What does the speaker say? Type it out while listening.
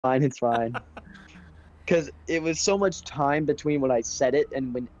fine. It's fine. Because it was so much time between when I said it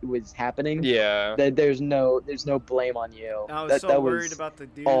and when it was happening Yeah. that there's no blame on you. I was so worried Was about the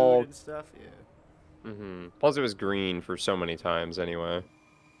dude all. and stuff. Yeah. Plus, it was green for so many times anyway.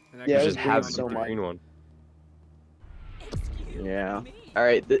 And I Yeah, You it got was just hit green have on the the so much. green one. Yeah. All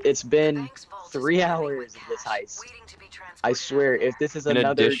right. It's been 3 hours of this heist. I swear, if this is In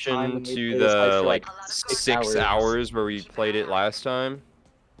another time addition when we to play this heist the for like like 6 hours. 6 hours where we played it last time.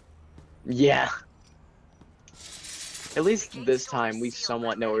 Yeah. At least this time we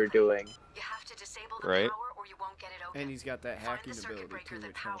somewhat know what we're doing. Right. And he's got that hacking ability too,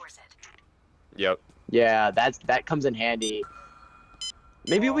 which helps. Yep. Yeah, that comes in handy.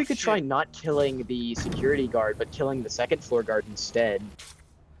 Maybe Oh, we could try shit. not killing the security guard, but killing the second floor guard instead.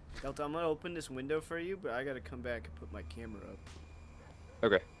 Delta, I'm gonna open this window for you, but I gotta come back and put my camera up.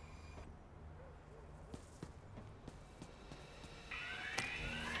 Okay.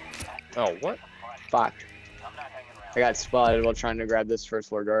 Oh, what? Fuck. I got spotted while trying to grab this first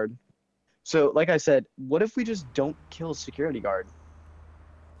floor guard. So, like I said, what if we just don't kill security guard?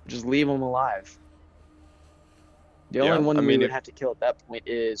 Just leave him alive. The Yeah, only one I we mean, would have to kill at that point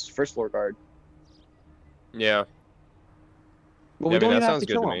is first floor guard. Yeah. Well, Yeah, we I mean, don't that even have sounds to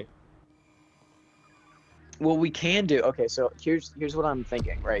good kill to him. me. Well, we can do. Okay, so here's what I'm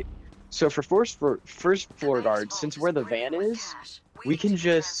thinking, right? So for first floor guard, since where the van is, we can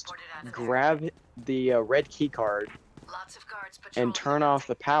just grab the red key card and turn off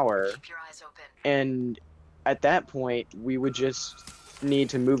the power, and at that point we would just need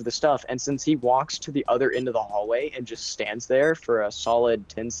to move the stuff. And since he walks to the other end of the hallway and just stands there for a solid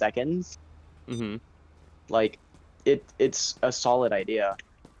 10 seconds, like it's a solid idea.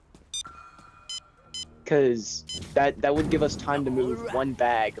 Because that would give us time to move one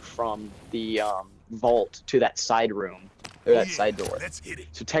bag from the vault to that side room, or that side door.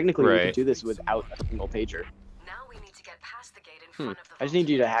 So technically we could do this without a single pager. Now we need to get past the gate in front of the I just need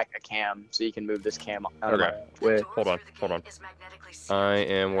you to hack a cam so you can move this cam out of my way. Hold on. I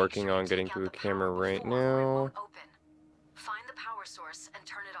am working on getting to a camera right now. Find the power source and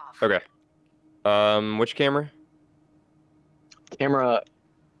turn it off. Okay. Which camera? Camera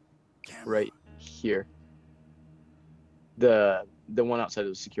right here. The one outside of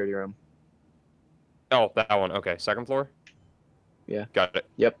the security room. Oh, that one. Okay, second floor? Yeah. Got it.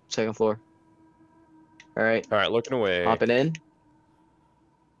 Yep, second floor. All right. All right, looking away. Hopping in.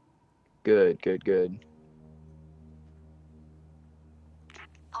 Good.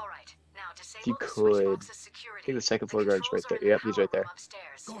 All right. Now If you disable the could, switchbox's security. I think the second floor guard's right Controls there. are in Yep, the he's right power there. room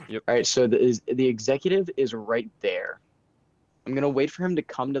upstairs. Yep. All right, so the executive is right there. I'm gonna wait for him to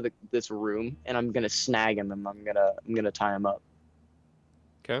come to this room, and I'm gonna snag him, and I'm gonna tie him up.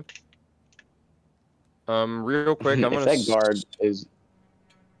 Okay. Real quick, I'm if gonna. that guard is.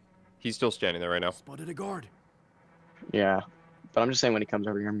 He's still standing there right now. Spotted a guard. Yeah, but I'm just saying when he comes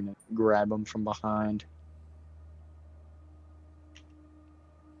over here, I'm gonna grab him from behind.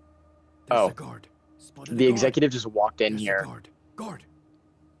 There's Oh, a guard. Spotted the a guard. executive just walked in There's a here. Guard.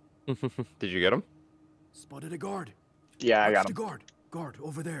 Did you get him? Spotted a guard. Yeah, I got Watch him. the guard. Guard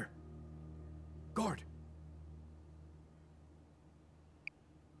over there. Guard.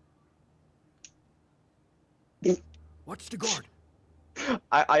 Watch the guard.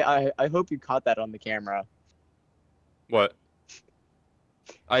 I hope you caught that on the camera. What?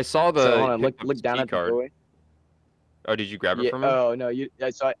 I saw the. So, hold on, look down at the card. doorway. Oh, did you grab it Yeah. from him? Oh no, you.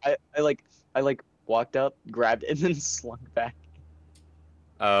 So I walked up, grabbed it, and then slunk back.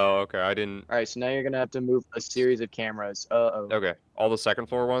 Oh, okay. I didn't. All right, so now you're gonna have to move a series of cameras. Uh-oh. Okay, all the second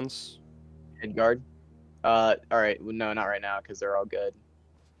floor ones. Head guard. All right. Well, no, not right now, because they're all good.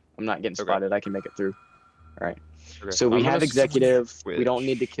 I'm not getting spotted. I can make it through. All right. Okay. So we I'm have gonna executive. We switch. don't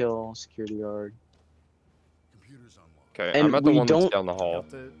need to kill security guard. Okay, And I'm at the we one that's don't- down the hall.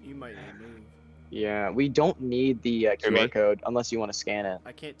 Delta, you might need to move. Yeah, we don't need the me? QR code unless you want to scan it.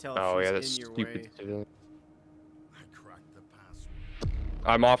 I can't tell if Oh she's yeah, that's in your stupid. way. civilian.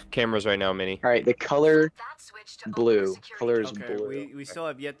 I'm off cameras right now, Minnie. All right, the color That switch to open the blue. security Color is gate. Okay, blue. we still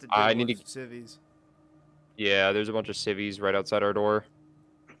have yet to deal I with need to- civvies. Yeah, there's a bunch of civvies right outside our door.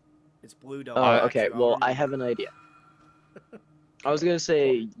 It's blue Delta. Okay, I'll well, I remember. have an idea. I was gonna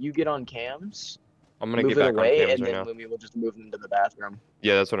say you get on cams, I'm gonna move get it back on away, cams and right then now. Lumi will just move them to the bathroom.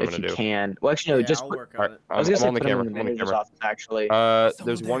 Yeah, that's what I'm If gonna you do. can. Well, actually, no, Yeah, just I'll put. work on Alright, it. I was gonna say I'm on the put him camera. in the I'm on the manager's camera. office, actually.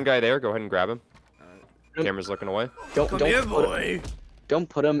 There's Someone one there. guy there. Go ahead and grab him. Alright. Camera's looking away. Don't Here, put, boy. don't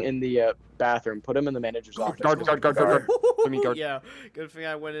put him in the bathroom. Put him in the manager's office. Guard. Let me guard. Yeah, good thing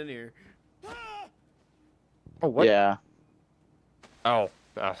I went in here. Oh, what? Yeah. Oh,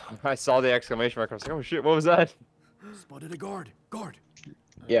 I saw the exclamation mark. I was like, oh shit, what was that? Spotted a guard. Guard.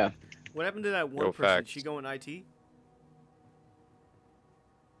 Yeah. What happened to that one Go person? Did facts. she go in IT? I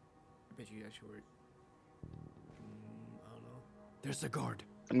bet you guys were. I don't know. There's a guard.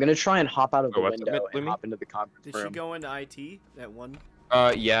 I'm gonna try and hop out of the Oh, what's up, window and Lumie? hop into the conference Did she room. go into IT? That one?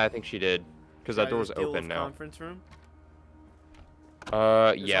 Yeah, I think she did. Because Should that I door's just deal open with now. Conference room?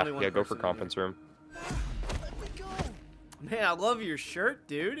 Yeah, only one go for person in conference room. Man, I love your shirt,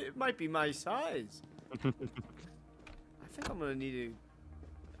 dude. It might be my size. I think I'm gonna need to. I think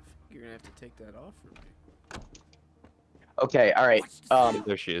you're gonna have to take that off for me. Okay, all right.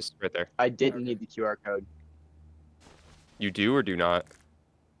 There she is, right there. I didn't Okay. need the QR code. You do or do not?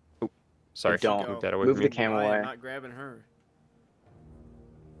 Oh, sorry. don't. Move that away Move from the me. camera I away. am not grabbing her.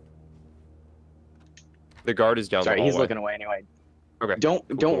 The guard is down Sorry, the he's hallway. looking away anyway. Okay. Don't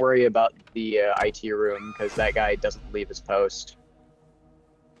cool. worry about the IT room because that guy doesn't leave his post.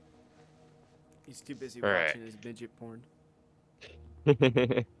 He's too busy All right. watching his midget porn.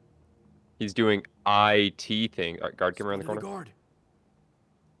 He's doing IT thing. All right, guard camera in the Spotted a corner. guard.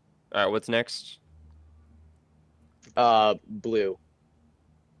 All right, what's next? Blue.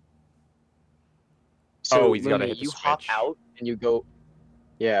 So, Oh, he's gotta Lumi, hit the you hop switch. out and you go.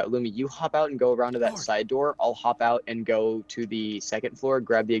 Yeah, Lumi, you hop out and go around to that Guard. side door. I'll hop out and go to the second floor,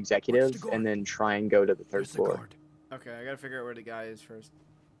 grab the executive, guard? and then try and go to the third There's a floor. guard. Okay, I gotta figure out where the guy is first.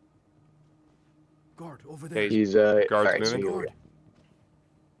 Guard over Okay, there. He's Guard's alright, so moving? here we Guard. go.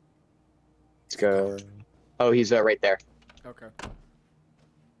 Let's go. Oh, he's right there. Okay.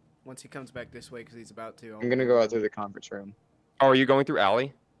 Once he comes back this way, because he's about to. I'm gonna go out through the conference room. Oh, are you going through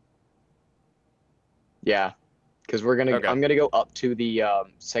alley? Yeah, because we're gonna. Okay. I'm gonna go up to the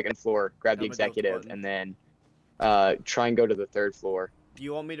second floor, grab the I'm gonna go with the executive, button. and then try and go to the third floor. Do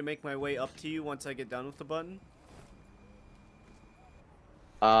you want me to make my way up to you once I get done with the button?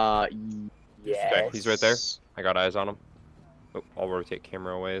 Yeah. Okay, he's right there. I got eyes on him. Oh, I'll rotate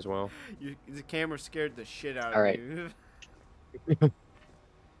camera away as well. The camera scared the shit out of Alright. you. Alright,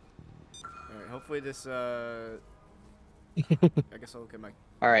 hopefully this, I guess I'll look at my...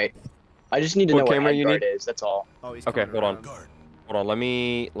 All right. I just need to What know what camera head you guard need? is. That's all. Oh, he's Okay, coming hold on. around. Guard. Hold on, let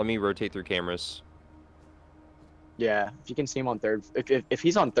me rotate through cameras. Yeah. If you can see him on third, if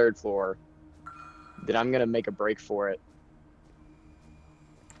he's on third floor, then I'm gonna make a break for it.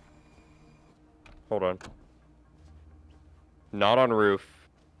 Hold on. Not on roof.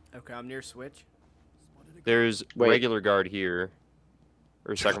 Okay, I'm near switch. Spotted a guard. There's Wait. regular guard here.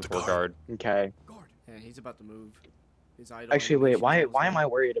 Or Check out second the floor guard. guard. Okay. Guard. Yeah, he's about to move. His idle Actually, wait. animation Why? tells Why me. am I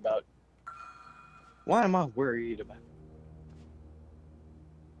worried about? Why am I worried about?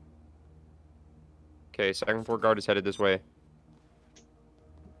 Okay, second floor guard is headed this way.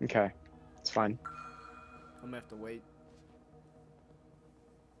 Okay. It's fine. I'm gonna have to wait.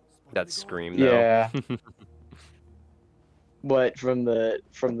 Spotted That a guard. scream though. Yeah. What from the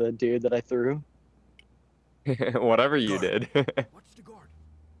dude that I threw? Whatever you Guard. did. Watch the guard.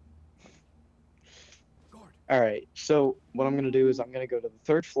 Guard. All right. So what I'm gonna do is I'm gonna go to the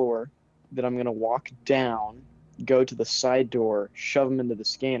third floor, then I'm gonna walk down, go to the side door, shove him into the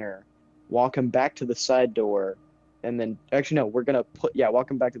scanner, walk him back to the side door, and then actually no, we're gonna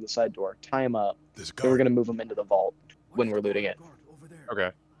walk him back to the side door, tie him up, There's a then we're guard. gonna move him into the vault when Watch we're the looting guard. it. Guard over there.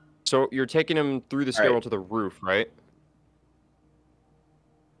 Okay. So you're taking him through the All stairwell right. to the roof, right?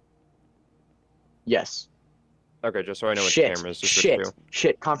 Yes. Okay, just so I know which Shit. cameras to switch Shit. to.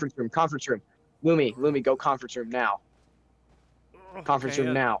 Shit. Conference room. Conference room. Lumi, go conference room now. Conference Okay,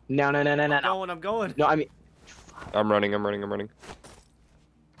 room now. No. I'm going. No, I mean, I'm running.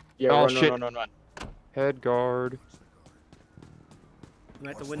 yeah, Oh, run, shit. run. Head guard. I'm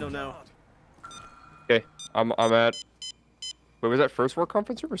at the window now. Okay, I'm at. Wait, was that first floor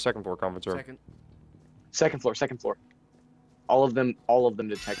conference room or second floor conference room? Second. Second floor. All of them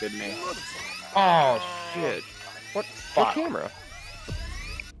detected me. Oh shit! What Fuck. camera?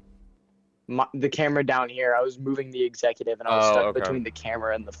 The camera down here. I was moving the executive, and I was Oh, stuck okay. between the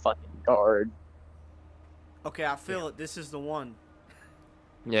camera and the fucking guard. Okay, I feel it. This is the one.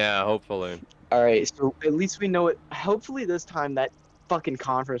 Yeah, hopefully. All right, so at least we know it. Hopefully this time that fucking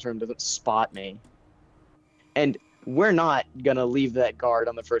conference room doesn't spot me. And we're not gonna leave that guard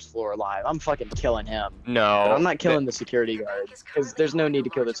on the first floor alive. I'm fucking killing him. No. But I'm not killing the security The guard bank is because currently there's no holding need to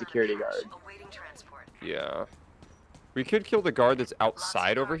a kill the large amount of security cash, guard. awaiting transport. Yeah. We could kill the guard that's Lots of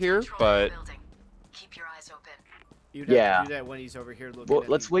outside over guards here, patrolling but the building. Keep your eyes open. You'd have Yeah. to do that when he's over here looking Well, at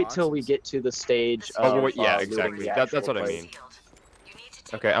let's these wait till we boxes. get to the stage Oh, of wait, yeah, looting exactly. the That's actual what I place. mean. You need to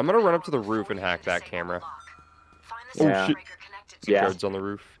take Okay, I'm gonna out run up to the before roof and you hack that disable camera. the lock. Find the Oh, circuit shit. breaker connected to Yeah. it. guards on the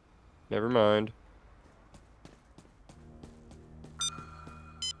roof. Never mind.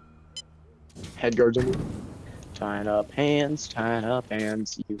 Head guards on me. Tying up hands, tying up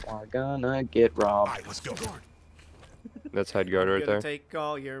hands. You are gonna get robbed. Alright, let's go. Guard. That's head guard I'm right gonna there. take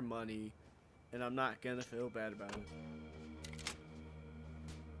all your money, and I'm not gonna feel bad about it.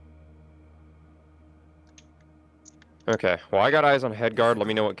 Okay. Well, I got eyes on head guard. Let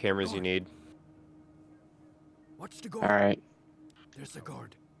me know what cameras you need. Watch the All guard. right. There's the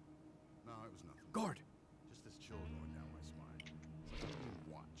guard. No, it was nothing. Guard. Just this chill going down my spine. It's like I'm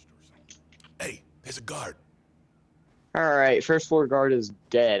being watched or something. Hey, there's a guard. All right. First floor guard is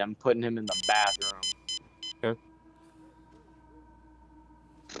dead. I'm putting him in the bathroom. Okay.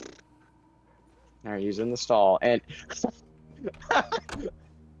 All right. He's in the stall. And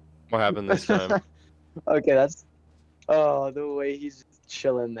What happened this time? okay, that's the way he's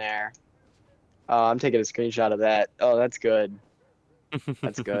chilling there. I'm taking a screenshot of that. Oh, that's good.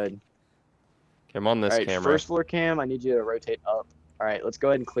 That's good. I'm on this All right, camera. first floor cam. I need you to rotate up. All right, let's go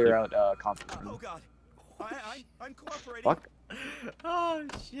ahead and clear out conference room. Oh God. I'm cooperating. Fuck. Oh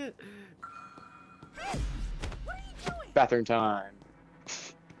shit! Bathroom time.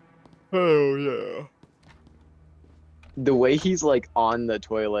 Oh yeah. The way he's like on the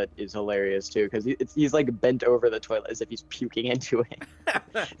toilet is hilarious too, because he's like bent over the toilet as if he's puking into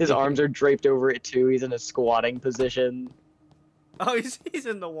it. His arms are draped over it too. He's in a squatting position. Oh, he's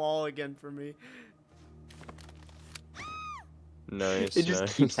in the wall again for me. Nice. It just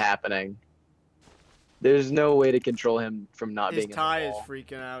nice. keeps happening. There's no way to control him from not His being tie in the is wall.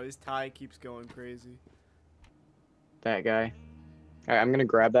 freaking out. His tie keeps going crazy. That guy. All right, I'm gonna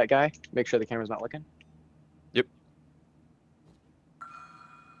grab that guy. Make sure the camera's not looking. Yep.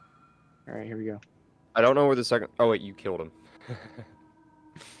 All right, here we go. I don't know where the second. Oh wait, you killed him.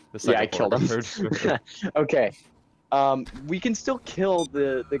 The Yeah, I second killed floor him. guard. Okay. We can still kill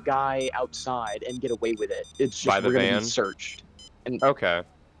the guy outside and get away with it. It's just By the we're gonna van? be searched. Okay.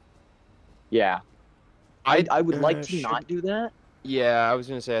 Yeah. I would like to should- not do that. Yeah, I was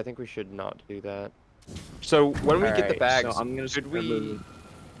gonna say I think we should not do that. So when we get the Alright, bags, so I'm gonna should start moving.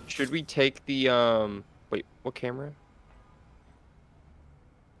 we take the Wait, what camera?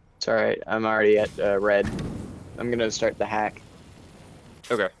 It's alright. I'm already at red. I'm gonna start the hack.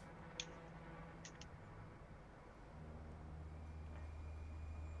 Okay.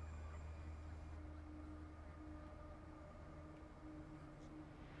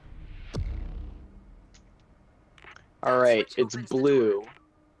 All right, Switch it's opens the blue.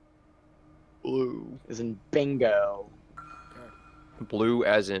 Blue. As in bingo. Blue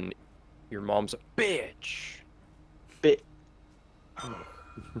as in your mom's a bitch. Bit.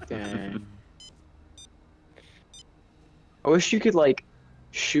 Dang. I wish you could like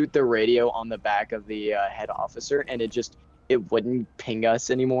shoot the radio on the back of the head officer, and it wouldn't ping us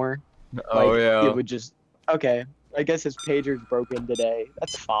anymore. Oh Like, yeah. It would just okay. I guess his pager's broken today.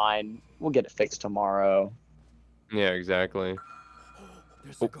 That's fine. We'll get it fixed tomorrow. Yeah, exactly.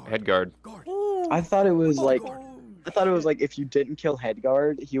 There's the Oh, guard. head guard. Guard. I thought it was like Oh, if you didn't kill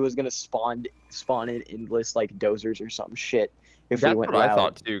Headguard, he was gonna spawn in endless like dozers or some shit. If That's we went what I loud.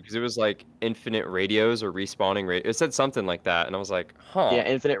 thought too, because it was like infinite radios or respawning radio. It said something like that, and I was like, huh. Yeah,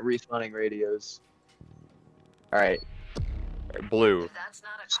 infinite respawning radios. All right. Blue. If that's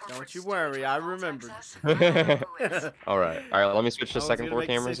not a corporate Don't you stooge worry, with I vault remembered. access, I know who is. All right. Let me switch I to was second gonna floor make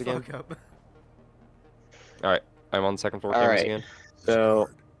the cameras same again. fuck up. All right, I'm on second floor All cameras right. again. So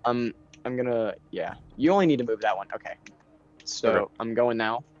I'm gonna You only need to move that one. Okay. So Okay. I'm going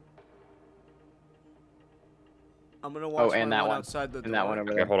now. I'm gonna watch and my that one one. outside the door. And that one over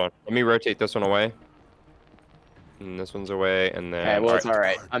Okay, there. hold on. Let me rotate this one away. And this one's away, and then. Okay, well it's all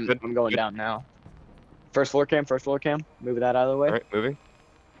right. all right. Good, I'm going good. down now. First floor cam. Move that out of the way. All right, moving.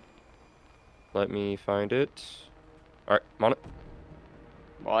 Let me find it. All right, I'm on it.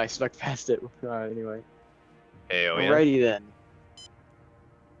 Well, I snuck past it. Anyway. Hell yeah. Alrighty then.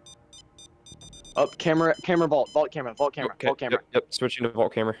 Up camera vault camera. Okay, Yep, switching to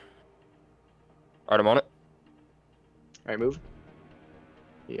vault camera. All right, I'm on it. Alright, move.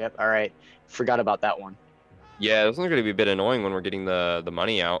 Yep, alright. Forgot about that one. Yeah, this one's gonna be a bit annoying when we're getting the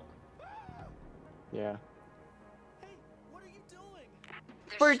money out. Yeah. What are you doing?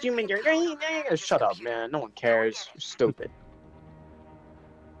 There First should you be make a your panel on this shut up, computer. man. No one cares. You're stupid.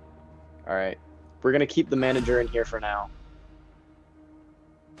 Alright. We're gonna keep the manager in here for now.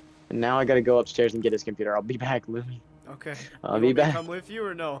 And now I gotta go upstairs and get his computer. I'll be back, Lumie. Okay. I'll You be want me to back. come with you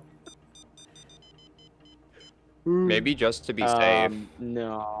or no? Maybe just to be safe,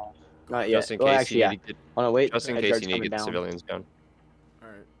 No. Not yet. just in Well, case actually, you yeah. need to get, Oh no, wait. just in Head case guard's you need to coming get the down. civilians down. All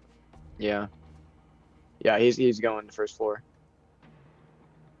right. Yeah. Yeah, he's going to first floor.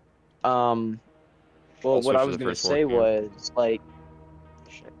 Well, I'll what switch I to was the gonna first floor say cam. was like,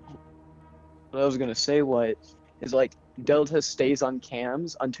 shit. What I was gonna say was, is like Delta stays on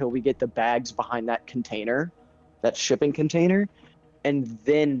cams until we get the bags behind that container, that shipping container, and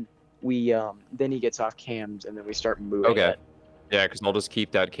then then he gets off cams and then we start moving Okay. it. Yeah, because I'll just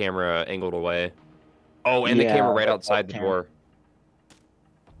keep that camera angled away. Oh, and the Yeah, camera right that outside the camera. door.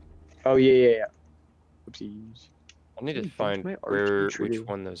 Oh yeah. Oopsies. I'll need to Bunch find my where arch which tree.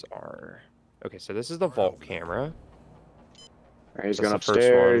 one those are. Okay, so this is the vault camera. Alright, he's That's going the first one.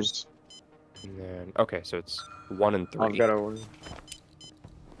 upstairs. And then okay, so it's 1 and 3. I've got a.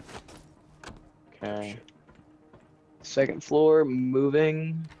 Okay. Second floor,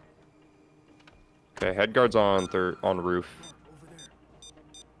 moving. Okay, head guards on roof.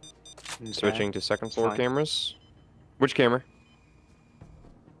 Okay. Switching to second floor Fine. cameras. Which camera?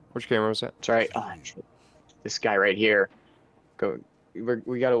 Which camera was that? It's alright. Oh, shit. This guy right here.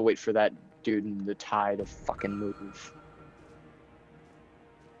 We gotta wait for that dude in the tie to fucking move.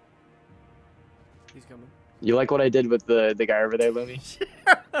 He's coming. You like what I did with the guy over there, Lumie?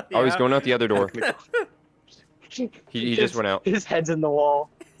 Oh, he's Yeah. going out the other door. He just went out. His head's in the wall.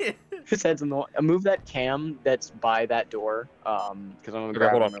 His head's in the wall. Move that cam that's by that door. Because I'm gonna Okay,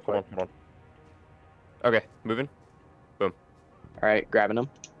 grab hold him on, real hold on, quick. hold on. Okay, moving. Alright, grabbing him.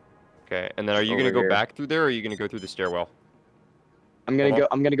 Okay, and then are you Over gonna go here. back through there, or are you gonna go through the stairwell? I'm gonna Hold go.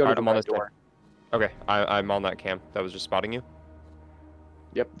 I'm gonna go to Alright, the I'm on red this side. door. Okay, I'm on that cam. That was just spotting you.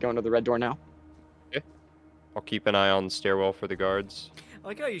 Yep, going to the red door now. I'll keep an eye on the stairwell for the guards. I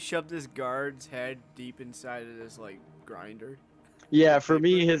like how you shoved this guard's head deep inside of this like grinder. Yeah, for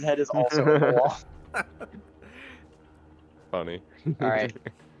me, his head is also in the wall. Funny. All right.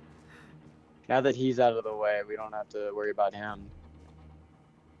 Now that he's out of the way, we don't have to worry about him.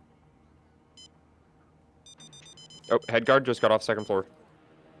 Oh, head guard just got off second floor.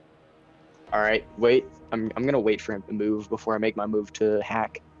 All right, wait. I'm gonna wait for him to move before I make my move to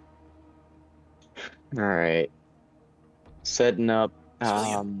hack. All right. Setting up.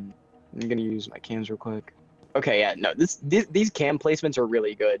 I'm gonna use my cams real quick. Okay, yeah, no, these cam placements are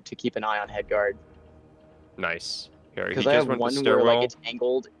really good to keep an eye on head guard Nice. Here, he because just I have went to one where stairwell. like it's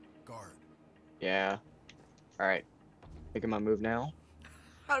angled. Guard. Yeah. All right. Making my move now.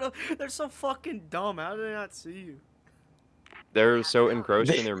 They're so fucking dumb. How did I not see you? They're so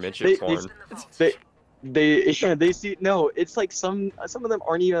engrossed in their midget form. They see no. It's like some of them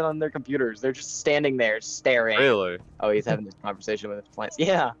aren't even on their computers. They're just standing there staring. Really? Oh, he's having this conversation with his plants.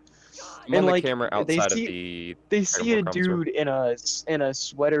 Yeah. I'm on And, the like, camera they outside see- of the. They see a Incredible comes dude in a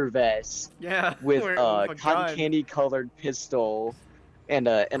sweater vest Yeah. with with a a cotton gun. candy colored pistol and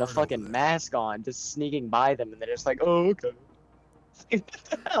a fucking mask on, just sneaking by them, and they're just like, oh okay. What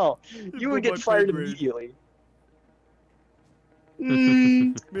the hell? You would Put my get fired pay grade. immediately.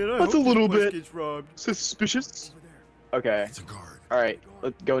 Man, I That's hope a little this place bit gets robbed. suspicious. Over there. Okay. It's a guard. All right.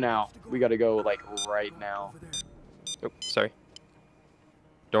 Let's go now. We gotta go like right now. Over there. Oh, sorry.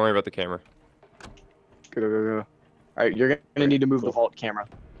 Don't worry about the camera. Go. All right. You're gonna need to move the vault camera.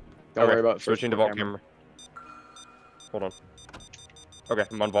 Don't Okay, worry about switching to first vault camera. Hold on. Okay,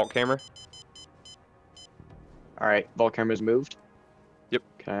 I'm on vault camera. All right. Vault camera's moved. Yep.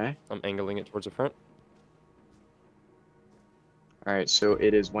 Okay. I'm angling it towards the front. All right. So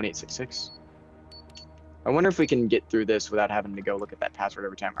it is 1866. I wonder if we can get through this without having to go look at that password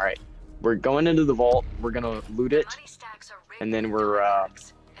every time. All right. We're going into the vault. We're gonna loot it, and then we're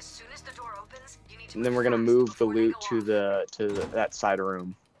gonna move the loot to that side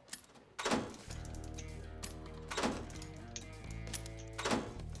room.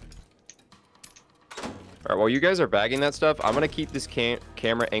 Alright, while you guys are bagging that stuff, I'm gonna keep this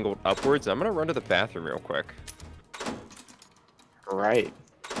camera angled upwards. I'm gonna run to the bathroom real quick. All right.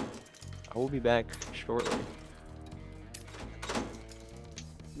 I will be back shortly.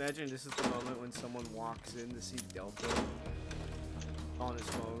 Imagine this is the moment when someone walks in to see Delta on his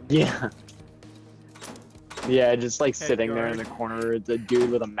phone. Yeah. Yeah, just like Head sitting there in guard. the corner, the dude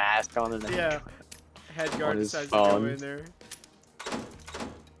with a mask on and a Yeah. Head guard his decides to go phone. in there.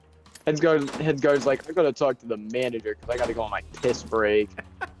 Head guard's like, I gotta talk to the manager because I gotta go on my piss break.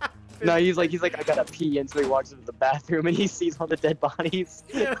 No, he's like, I gotta pee, and so he walks into the bathroom and he sees all the dead bodies.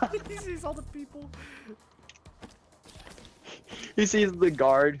 Yeah, he sees all the people. He sees the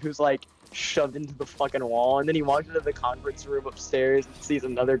guard who's like shoved into the fucking wall, and then he walks into the conference room upstairs and sees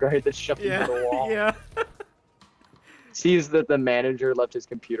another guard that's shoved Yeah, into the wall. yeah. Sees that the manager left his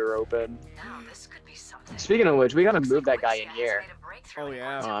computer open. Speaking of which, we gotta move that guy in here. Oh,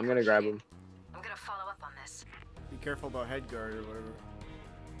 yeah. I'm gonna grab him. I'm gonna follow up on this. Be careful about head guard or whatever.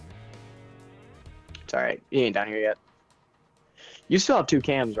 It's alright, he ain't down here yet. You still have 2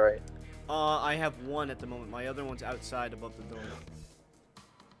 cams, right? I have one at the moment. My other one's outside above the door.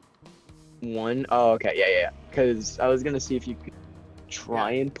 One? Oh, okay. Yeah, yeah. Because I was gonna see if you could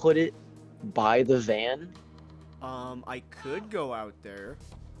try and put it by the van. I could go out there.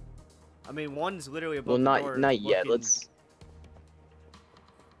 I mean, one's literally above Well, the not door. not yet. looking- Let's.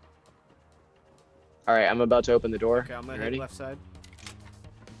 All right, I'm about to open the door. Okay, I'm gonna You hit ready? left side.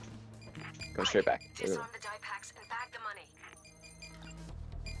 Go straight back. Disarm the die packs and bag the money.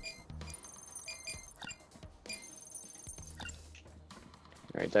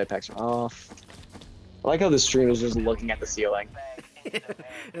 All right, die packs are off. I like how the stream is just looking at the ceiling.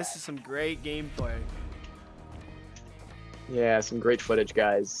 This is some great gameplay. Yeah, some great footage,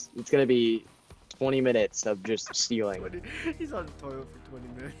 guys. It's gonna be 20 minutes of just stealing. He's on the toilet for 20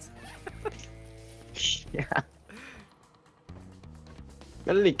 minutes. Yeah.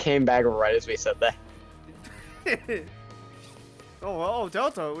 And then he came back right as we said that. Oh,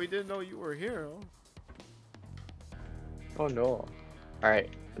 Delta, we didn't know you were here. Oh no. Alright,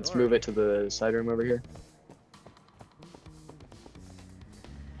 let's Sorry. move it to the side room over here.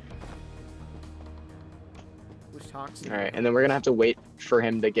 Who's toxic? Alright, and then we're gonna have to wait for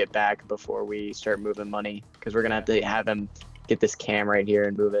him to get back before we start moving money. Because we're gonna have to have him get this cam right here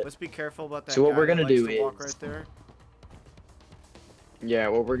and move it. Let's be careful about that. So what guy we're that gonna likes do to walk is- right there. Yeah,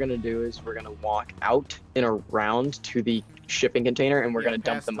 what we're gonna do is we're gonna walk out and around to the shipping container and we're Yeah, gonna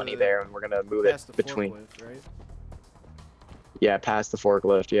dump past the money the- there and we're gonna move it Past the between. forklift, right? Yeah, past the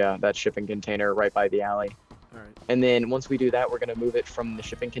forklift, yeah, that shipping container right by the alley. All right. And then once we do that, we're gonna move it from the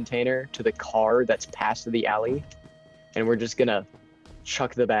shipping container to the car that's past the alley. And we're just gonna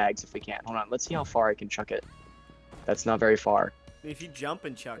chuck the bags if we can. Hold on, let's see how far I can chuck it. That's not very far. If you jump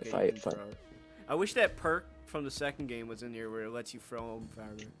and chuck If it, I- you if can I- throw it. I wish that perk from the second game was in here where it lets you throw them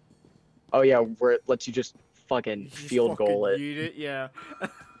farther. Oh yeah, where it lets you just fucking You just field goal fucking it. yeet it, yeah.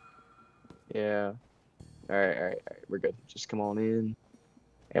 Yeah. Alright, we're good. Just come on in.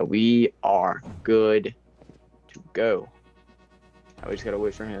 And we are good to go. Now we just gotta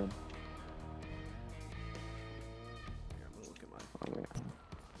wait for him. Here, I'm gonna look at Oh, yeah.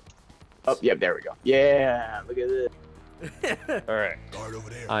 Oh, yep, there we go. Yeah, look at this. mine. All right. Guard over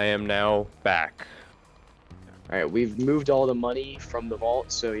there. I am now back. Alright, we've moved all the money from the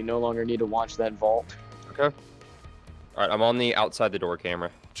vault, so you no longer need to watch that vault. Okay. All right, I'm on the outside the door camera.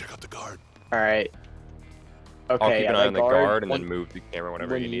 Check out the guard. Alright. Okay, I'll keep an yeah, eye that on the guard and when- then move the camera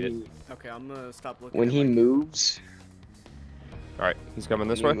whenever when you need it. he- Okay, I'm gonna stop looking. When at he my- moves, All right, he's coming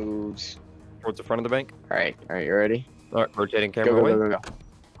this he way moves. towards the front of the bank. Alright, you ready? All right, rotating Go, camera go, away. go, go, go.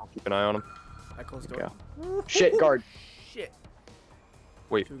 I'll keep an eye on him. I closed the Go. door. Shit, guard. Shit.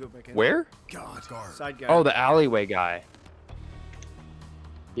 Wait, Should we go back in? where? God, guard. Side guy. Oh, the alleyway guy.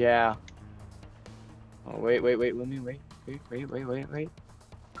 Yeah. Oh, wait, let me wait.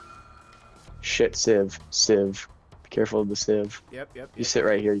 Shit, Civ. Be careful of the Civ. Yep. You sit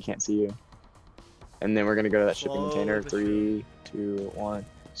right here, you can't see you. And then we're gonna go to that shipping Slowly container. but 3, 2, 1.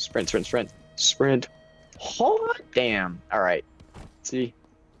 Sprint. Oh, damn. Alright. See?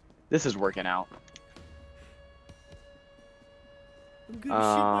 This is working out. I'm gonna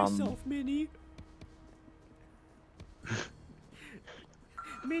shit Um, myself, Minnie.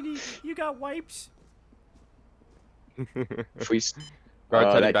 Minnie, you got wipes? If we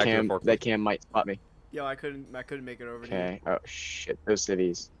Guard's heading that back to the cam forklift. might spot me. Yo, I couldn't make it over to you. Okay. Oh shit, those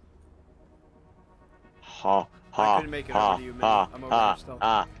civvies. Ha I ha couldn't make it ha over to you, man. ha I'm over ha here still.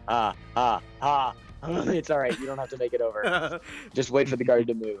 ha. It's alright, you don't have to make it over. Just wait for the guard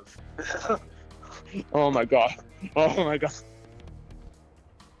to move. Oh my god. Oh my god.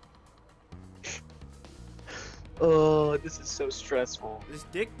 Oh, this is so stressful. This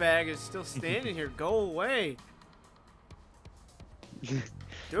dick bag is still standing here. Go away. You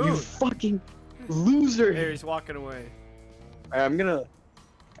Dude. fucking loser. There, he's walking away. Alright, I'm gonna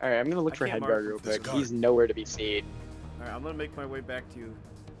look I for can't head mark guard him real for quick. this He's nowhere to be seen. Alright, I'm gonna make my way back to you.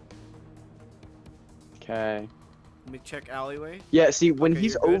 Okay. Let me check alleyway. Yeah, see when Okay,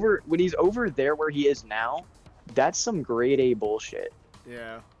 he's you're good. when he's over there where he is now, that's some grade A bullshit.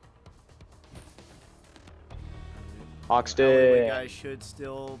 Yeah. Hoxton. Alleyway guy should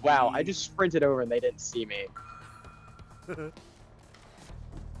still be... Wow, I just sprinted over and they didn't see me.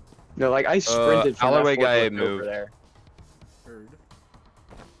 No, like I sprinted from alleyway that guy forklift over moved. there. Heard.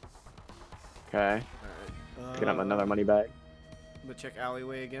 Okay, Alright. picking up another money bag. I'm gonna check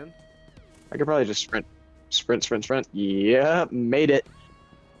alleyway again. I could probably just sprint. Yeah, made it.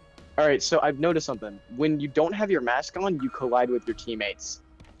 All right, so I've noticed something. When you don't have your mask on, you collide with your teammates.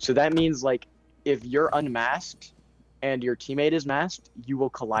 So that means like if you're unmasked and your teammate is masked, you will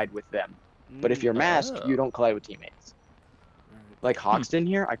collide with them. But if you're masked, Oh. you don't collide with teammates. Alright. Like Hoxton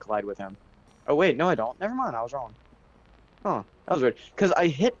here, I collide with him. Oh wait, no I don't. Never mind, I was wrong. Oh, that was weird. Cause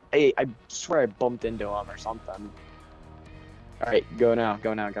I swear I bumped into him or something. All right, go now.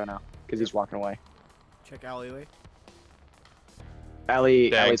 Cause he's walking away. Check alleyway.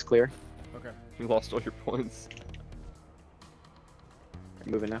 Dang. Alley's clear. Okay. You lost all your points.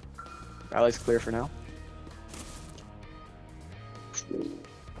 Moving now. Alley's clear for now.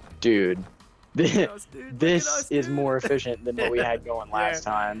 Dude, Look at us, dude. Look at this us, is dude. more efficient than what we had going last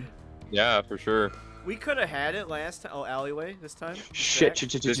time. Yeah, for sure. We could have had it last time. Oh, alleyway this time. Shit.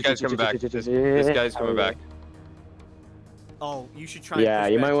 This guy's coming back. This guy's coming back. Oh, you should try. and Yeah,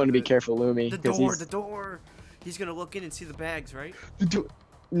 push you back might to want to be the- careful, Lumi. The 'cause door, he's- the door. He's gonna look in and see the bags, right?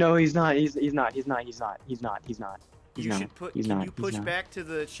 No, he's not. He's not. He's not. He's not. You not. should put. He's Can not. you He's push not. back to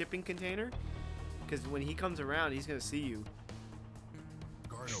the shipping container? Because when he comes around, he's gonna see you.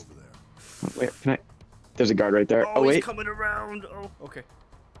 Guard over there. Wait, can I? There's a guard right there. Oh, Oh he's wait. coming around. Oh, okay.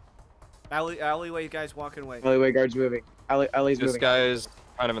 Alleyway guy's walking away. Alleyway guard's moving. Alley's This moving. guy is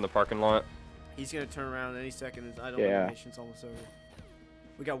kind of in the parking lot. He's gonna turn around any second. I don't know. Yeah. The mission's almost over.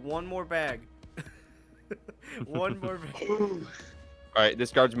 We got one more bag. One more bag. All right,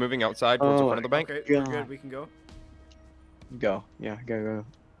 this guard's moving outside towards the Oh front of the bank. Okay, we're God. good. We can go. Go. Yeah, go.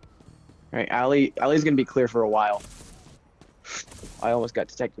 All right, Alley's gonna be clear for a while. I almost got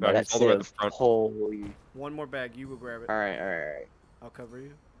detected by No, that he's all the way at the sieve. front. Holy. One more bag. You go grab it. All right. I'll cover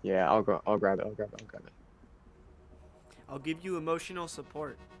you. Yeah, I'll grab it. I'll give you emotional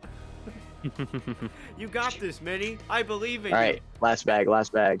support. You got this, Minnie. I believe in All you. right, last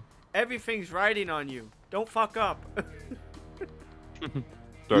bag. Everything's riding on you. Don't fuck up.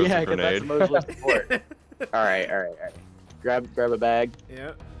 Throws Yeah, a 'cause that's grenade. emotional support. All right. Grab a bag.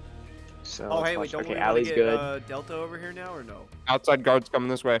 Yeah. So Oh, let's hey, watch- wait, don't okay, we want to Alley's get good. Delta over here now or no? Outside guard's coming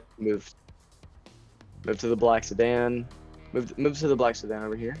this way. Move to the black sedan. Move to the black sedan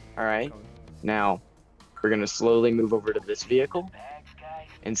over here. All right. Now, we're gonna slowly move over to this vehicle.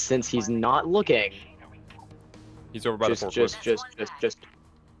 And since he's not looking, He's over by the forklift. just That's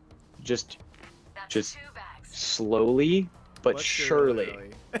Just- 2 bags. slowly but What's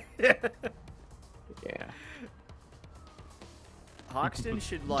surely. your- Yeah. Hoxton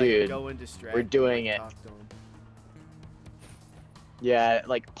should like Dude, go and distract. we're him doing and it. talk to him. Yeah,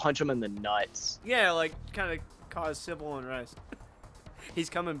 like punch him in the nuts. Yeah, like kind of cause civil unrest. He's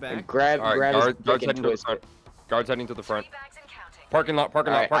coming back. And grab All right, his guard's dick and heading to the twist front. it. Guard's heading to the front. 3 bags and counting. Parking lot. All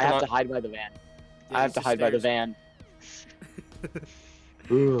right, I Parking have to lot. hide by the van. Yeah, I have use to the hide by the stairs. van.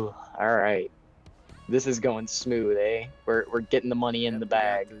 Ooh, all right. This is going smooth, eh? We're getting the money in Yep, the we got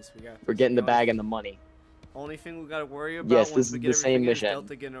bag. this, we got We're this. getting the only- bag and the money. Only thing we gotta worry about Yes, once this we is get the same everything in is mission.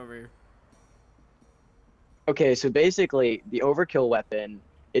 Delta getting over here. Okay, so basically, the overkill weapon,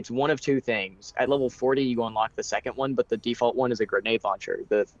 it's one of two things. At level 40, you unlock the second one, but the default one is a grenade launcher.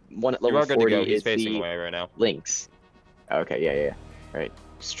 The one at You level are good to 40 go. He's is facing the away right now. links. Okay, yeah. All right,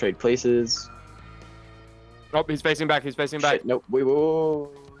 just trade places. Nope, he's facing back. Shit, nope. Wait,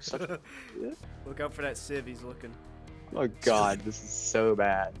 whoa. Look out for that sieve. He's looking. Oh god, this is so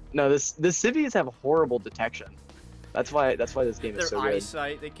bad. No, the civvies have horrible detection. That's why this game Their is so good.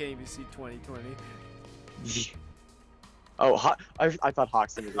 eyesight, they can't even see 2020. Oh, I thought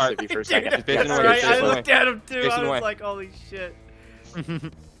Hoxton was a Alright. civvy for a Dude, second. He's facing that's away, right. he's I facing looked at him too. Facing I was away. like, holy shit.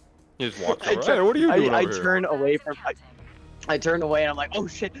 He just walks I over. turn- Hey, what are you doing I over here? turn away Bags from. and counting. I turn away and I'm like, oh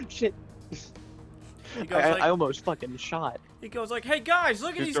shit. He goes, like, I almost fucking shot. hey guys,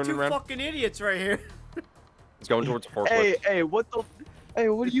 look at Who's these turning two around? fucking idiots right here. He's going towards the forklift. Hey,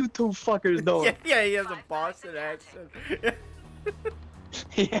 what are you two fuckers doing? yeah, he has a Boston accent.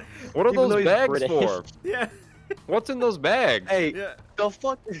 Yeah. What are Even though those he's bags British. for? yeah. What's in those bags? Hey, Yeah. the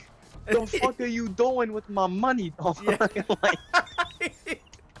fuck are you doing with my money, dog? Yeah. Like,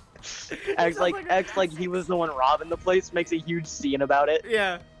 acts Sounds like he was the one robbing the place, makes a huge scene about it.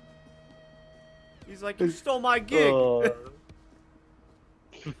 Yeah. He's like, you stole my gig.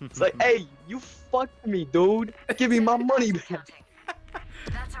 It's like, hey, you fucked me, dude. Give me my money back. Counting.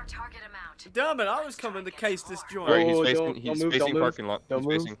 That's our target amount. Damn it, I was coming to case this joint. Alright, he's Oh, facing. don't He's move, facing don't move. parking lot. Don't He's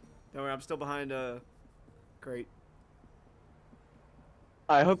move. facing. Don't worry, I'm still behind crate.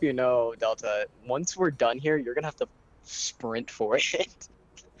 I hope you know, Delta, once we're done here, you're gonna have to sprint for it.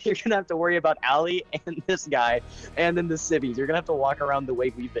 You're gonna have to worry about Allie and this guy, and then the civvies. You're gonna have to walk around the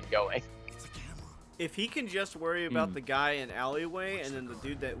way we've been going. It's a camera. If he can just worry about the guy in alleyway and then the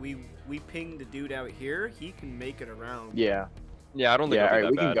dude that we pinged the dude out here, he can make it around. Yeah. Yeah, I don't think Yeah, it'll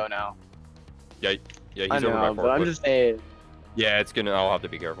alright, be we that can bad. go now. Yeah, he's I over know, by but I'm forklift. just saying, Yeah, it's gonna. I'll have to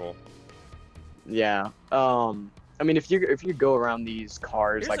be careful. yeah. I mean, if you go around these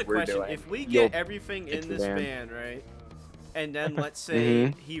cars Here's like a we're question. doing, If we you'll get everything get in to the this van. van, right? And then let's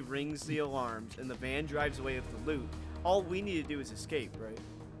say he rings the alarms and the van drives away with the loot, all we need to do is escape, right?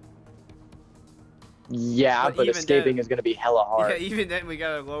 Yeah, But but even escaping then- is gonna be hella hard. Yeah, even then we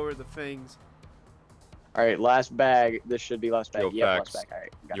gotta lower the things. All right, last bag. This should be last bag. Yo, Yeah, last facts. bag. All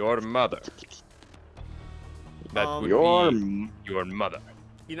right. got it. Your mother. That would Your be your mother.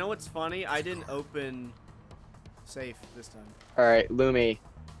 You know what's funny? I didn't open safe this time. All right, Lumie.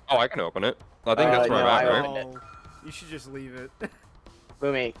 Oh, I can open it. I think that's where no, I'm I at, right? opened it. You should just leave it.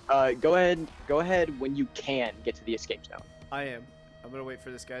 Lumie, go ahead when you can get to the escape zone. I am. I'm gonna wait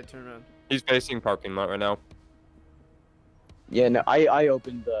for this guy to turn around. He's facing parking lot right now. Yeah, no, I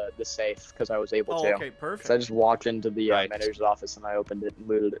opened the safe because I was able Oh, to. okay, perfect. So I just walked into the Right. manager's office and I opened it and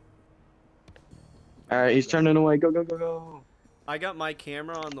looted it. All right, he's turning away. Go, go, go, go. I got my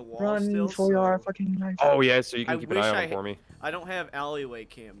camera on the wall Run still. for so your fucking life. Oh yeah, so you can I keep an wish eye on I him for me. I don't have alleyway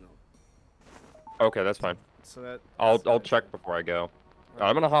cam though, Okay, that's fine. so that. I'll that's not- check before I go.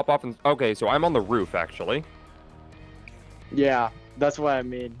 I'm gonna hop off and okay, so I'm on the roof actually. Yeah, that's what I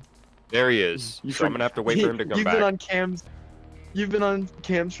mean. There he is. You So I'm gonna have to wait for him to come You've back. been on cams. You've been on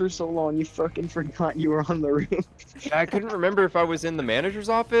cams for so long. You fucking forgot you were on the roof. I couldn't remember if I was in the manager's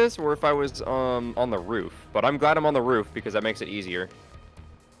office or if I was on the roof, but I'm glad I'm on the roof because that makes it easier.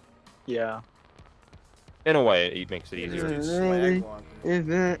 Yeah. In a way, it makes it Just easier. do swag walk.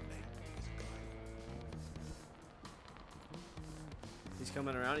 He's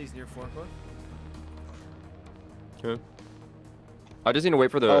coming around. He's near forklift. I just need to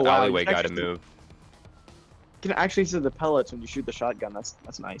wait for the Oh, wow, alleyway you guy to actually- move. You can actually see the pellets when you shoot the shotgun.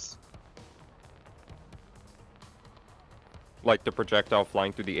 That's nice. Like the projectile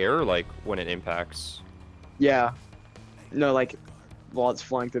flying through the air, like when it impacts. Yeah. No, like while it's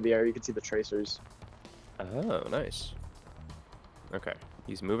flying through the air, you can see the tracers. Oh, nice. Okay,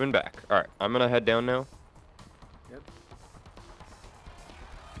 he's moving back. All right, I'm gonna head down now.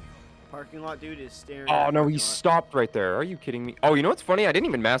 Parking lot dude is staring. Oh at no, parking he lot. stopped right there. Are you kidding me? Oh, you know what's funny? I didn't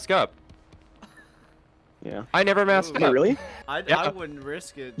even mask up. Yeah. I never masked Ooh. Wait, up. really? I Yeah. wouldn't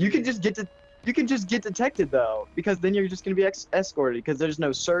risk it. You can dude. just get detected though, because then you're just gonna be escorted because there's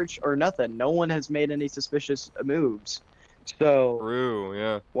no search or nothing. No one has made any suspicious moves. So True,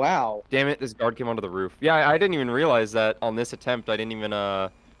 yeah. wow. Damn it, this guard came onto the roof. Yeah, I didn't even realize that on this attempt I didn't even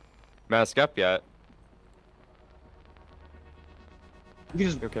mask up yet. You can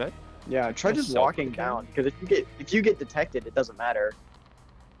just Okay. yeah try I'll just self walking the down because if you get detected, it doesn't matter.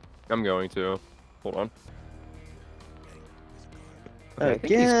 I'm going to. Hold on. Okay, I think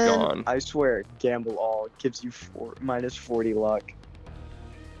he's Again, gone. I swear, gamble all gives you minus 40 luck.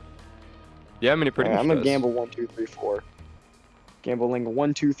 Yeah, I mean it pretty much I'm gonna does. gamble 1, 2, 3, 4. Gambling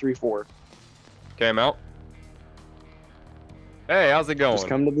 1, 2, 3, 4. Okay, I'm out. Hey, how's it going? Just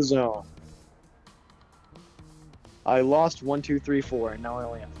come to the zone. I lost 1, 2, 3, 4, and now I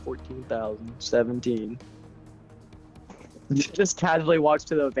only have 14,017. Just casually walks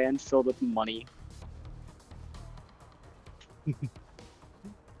to the van filled with money.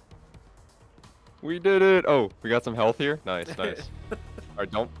 We did it! Oh, we got some health here? Nice, nice.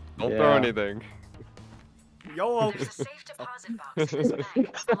 Alright, don't throw Yeah. anything. Yo. There's a safe deposit box in this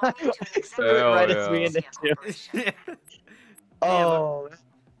bank belonging to an Threw it Hell right yeah. as we ended too. Oh,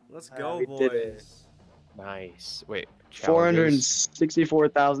 Let's Ah, go, we did it. boys. Nice. Wait, challenges?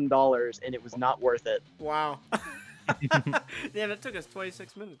 $464,000, and it was not worth it. Wow. Damn, it took us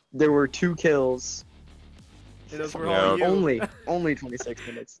 26 minutes. There were 2 kills. And those were Yeah. all you. Only 26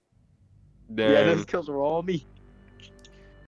 minutes. Damn. Yeah, those kills were all me.